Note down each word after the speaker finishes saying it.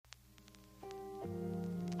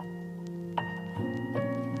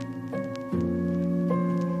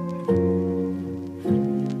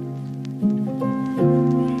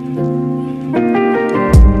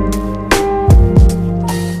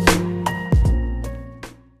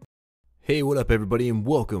Hey, what up, everybody, and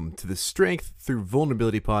welcome to the Strength Through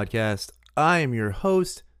Vulnerability podcast. I am your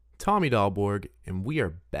host, Tommy Dahlborg, and we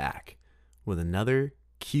are back with another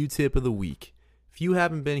Q-Tip of the Week. If you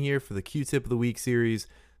haven't been here for the Q-Tip of the Week series,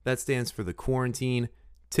 that stands for the Quarantine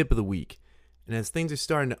Tip of the Week. And as things are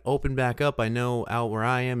starting to open back up, I know out where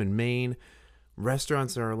I am in Maine,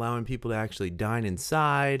 restaurants are allowing people to actually dine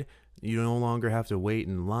inside. You no longer have to wait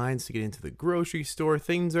in lines to get into the grocery store.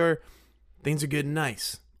 Things are getting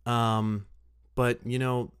nice. But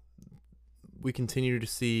we continue to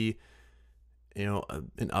see, an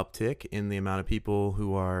uptick in the amount of people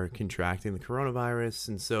who are contracting the coronavirus.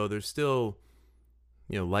 And so there's still,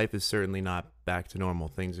 life is certainly not back to normal.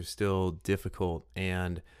 Things are still difficult.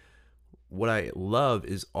 And what I love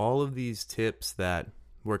is all of these tips that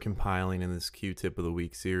we're compiling in this Q-Tip of the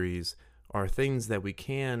Week series are things that we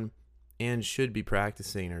can and should be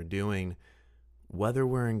practicing or doing whether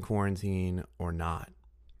we're in quarantine or not.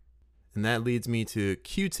 And that leads me to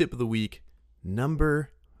Q-Tip of the Week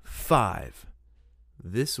number 5.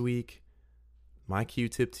 This week, my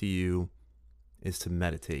Q-Tip to you is to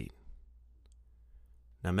meditate.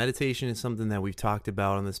 Now, meditation is something that we've talked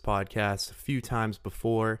about on this podcast a few times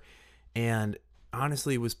before, and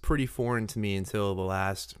honestly, it was pretty foreign to me until the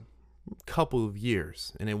last couple of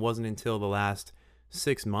years. And it wasn't until the last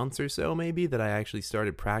 6 months or so, maybe, that I actually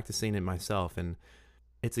started practicing it myself, and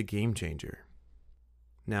it's a game changer.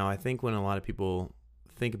 Now, I think when a lot of people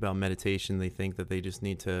think about meditation, they think that they just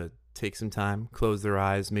need to take some time, close their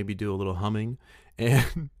eyes, maybe do a little humming,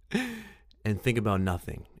 and think about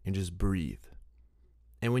nothing and just breathe.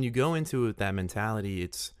 And when you go into it with that mentality,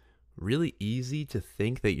 it's really easy to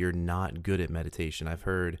think that you're not good at meditation. I've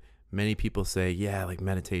heard many people say, yeah, like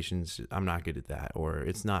meditation's, I'm not good at that, or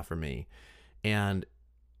it's not for me. And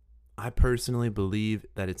I personally believe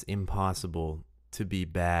that it's impossible to be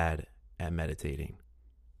bad at meditating.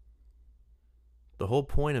 The whole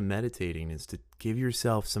point of meditating is to give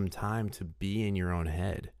yourself some time to be in your own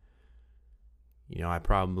head. I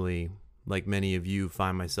probably, like many of you,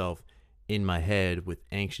 find myself in my head with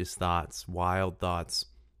anxious thoughts, wild thoughts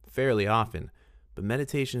fairly often. But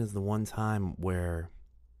meditation is the one time where,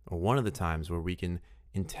 or one of the times where we can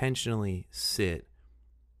intentionally sit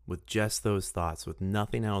with just those thoughts, with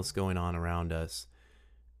nothing else going on around us,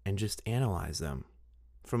 and just analyze them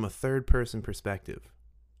from a third-person perspective.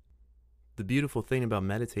 The beautiful thing about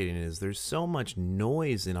meditating is there's so much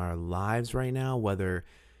noise in our lives right now, whether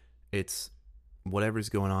it's whatever's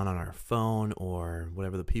going on our phone or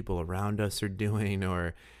whatever the people around us are doing,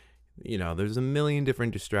 or, there's a million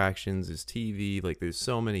different distractions. There's TV, there's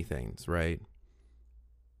so many things, right?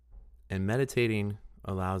 And meditating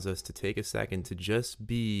allows us to take a second to just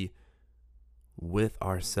be with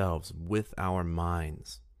ourselves, with our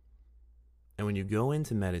minds. And when you go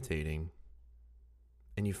into meditating,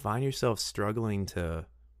 and you find yourself struggling to,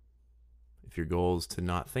 if your goal is to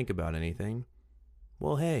not think about anything,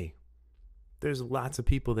 well, hey, there's lots of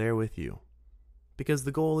people there with you. Because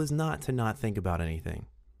the goal is not to not think about anything.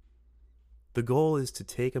 The goal is to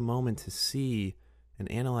take a moment to see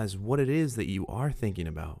and analyze what it is that you are thinking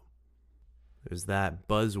about. There's that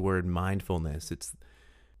buzzword mindfulness.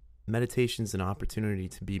 Meditation's an opportunity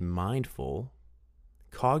to be mindful,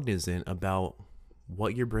 cognizant about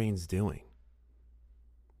what your brain's doing.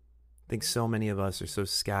 I think so many of us are so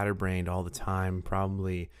scatterbrained all the time,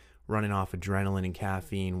 probably running off adrenaline and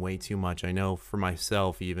caffeine way too much. I know for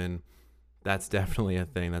myself even, that's definitely a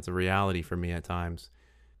thing. That's a reality for me at times.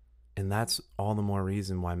 And that's all the more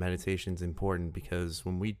reason why meditation is important, because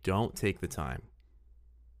when we don't take the time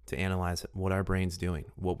to analyze what our brain's doing,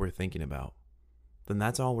 what we're thinking about, then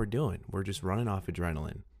that's all we're doing. We're just running off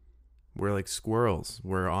adrenaline. We're like squirrels.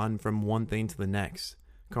 We're on from one thing to the next,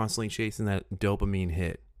 constantly chasing that dopamine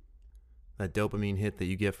hit. That dopamine hit that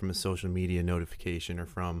you get from a social media notification or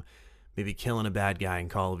from maybe killing a bad guy in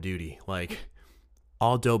Call of Duty.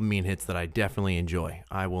 All dopamine hits that I definitely enjoy.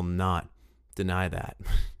 I will not deny that.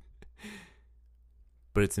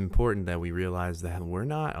 But it's important that we realize that we're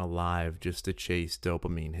not alive just to chase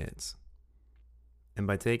dopamine hits. And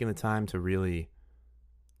by taking the time to really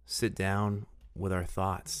sit down with our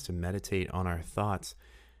thoughts, to meditate on our thoughts,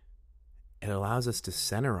 it allows us to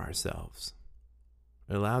center ourselves.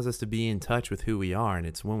 It allows us to be in touch with who we are, and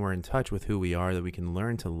it's when we're in touch with who we are that we can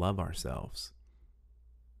learn to love ourselves,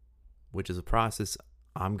 which is a process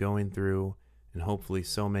I'm going through, and hopefully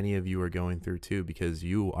so many of you are going through too, because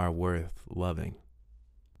you are worth loving.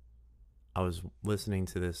 I was listening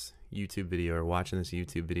to this YouTube video, or watching this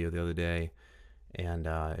YouTube video the other day, and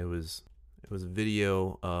it was a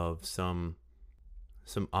video of some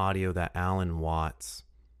audio that Alan Watts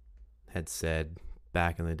had said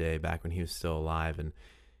back in the day, back when he was still alive. And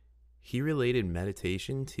he related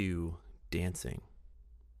meditation to dancing,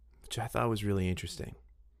 which I thought was really interesting,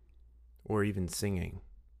 or even singing,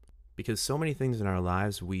 because so many things in our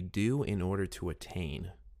lives we do in order to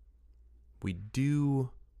attain. We do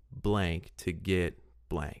blank to get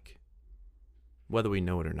blank, whether we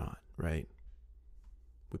know it or not, right?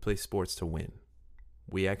 We play sports to win.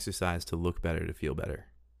 We exercise to look better, to feel better.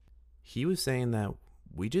 He was saying that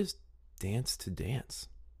we just dance to dance.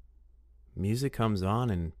 Music comes on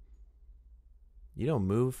and you don't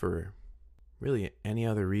move for really any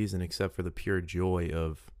other reason except for the pure joy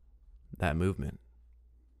of that movement.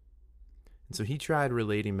 And so he tried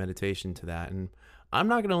relating meditation to that. And I'm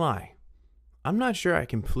not going to lie, I'm not sure I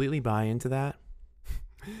completely buy into that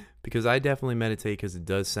because I definitely meditate because it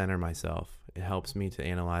does center myself. It helps me to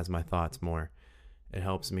analyze my thoughts more. It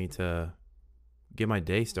helps me to get my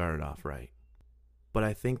day started off right. But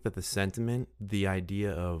I think that the sentiment, the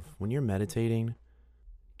idea of when you're meditating,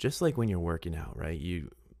 just like when you're working out, right?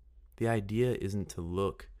 The idea isn't to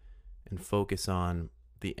look and focus on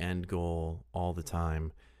the end goal all the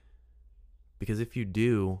time. Because if you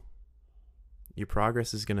do, your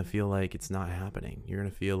progress is going to feel like it's not happening. You're going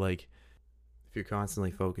to feel like if you're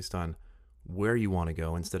constantly focused on where you want to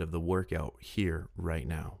go instead of the workout here right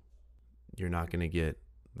now, you're not going to get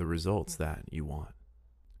the results that you want.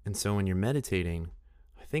 And so when you're meditating,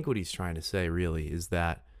 I think what he's trying to say really is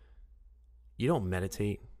that you don't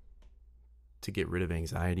meditate to get rid of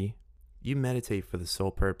anxiety. You meditate for the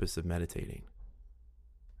sole purpose of meditating.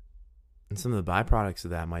 And some of the byproducts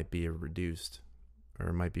of that might be reduced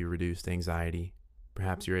anxiety.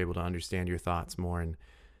 Perhaps you're able to understand your thoughts more and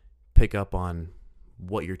pick up on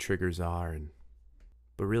what your triggers are.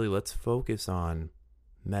 But really, let's focus on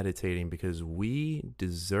meditating because we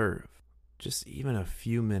deserve just even a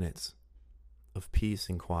few minutes of peace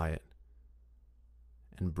and quiet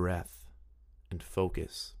and breath and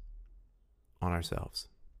focus on ourselves.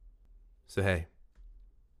 So hey,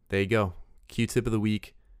 there you go. Q-tip of the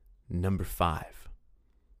week, number 5.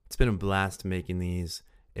 It's been a blast making these.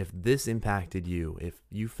 If this impacted you, if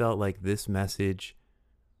you felt like this message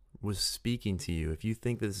was speaking to you, if you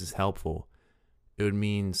think this is helpful, it would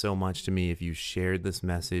mean so much to me if you shared this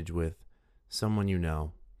message with someone you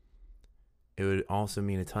know. It would also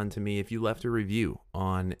mean a ton to me if you left a review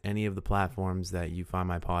on any of the platforms that you find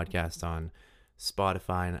my podcast on.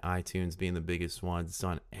 Spotify and iTunes being the biggest ones. It's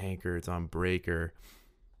on Anchor, it's on Breaker.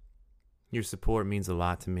 Your support means a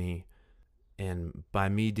lot to me. And by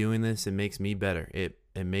me doing this, it makes me better. It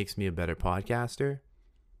makes me a better podcaster,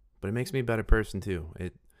 but it makes me a better person too.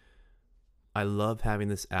 I love having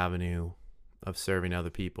this avenue of serving other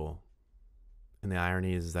people. And the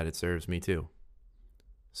irony is that it serves me too.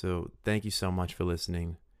 So thank you so much for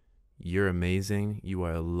listening. You're amazing. You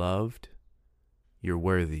are loved. You're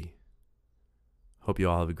worthy. Hope you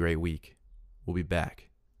all have a great week. We'll be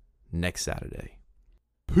back next Saturday.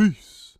 Peace.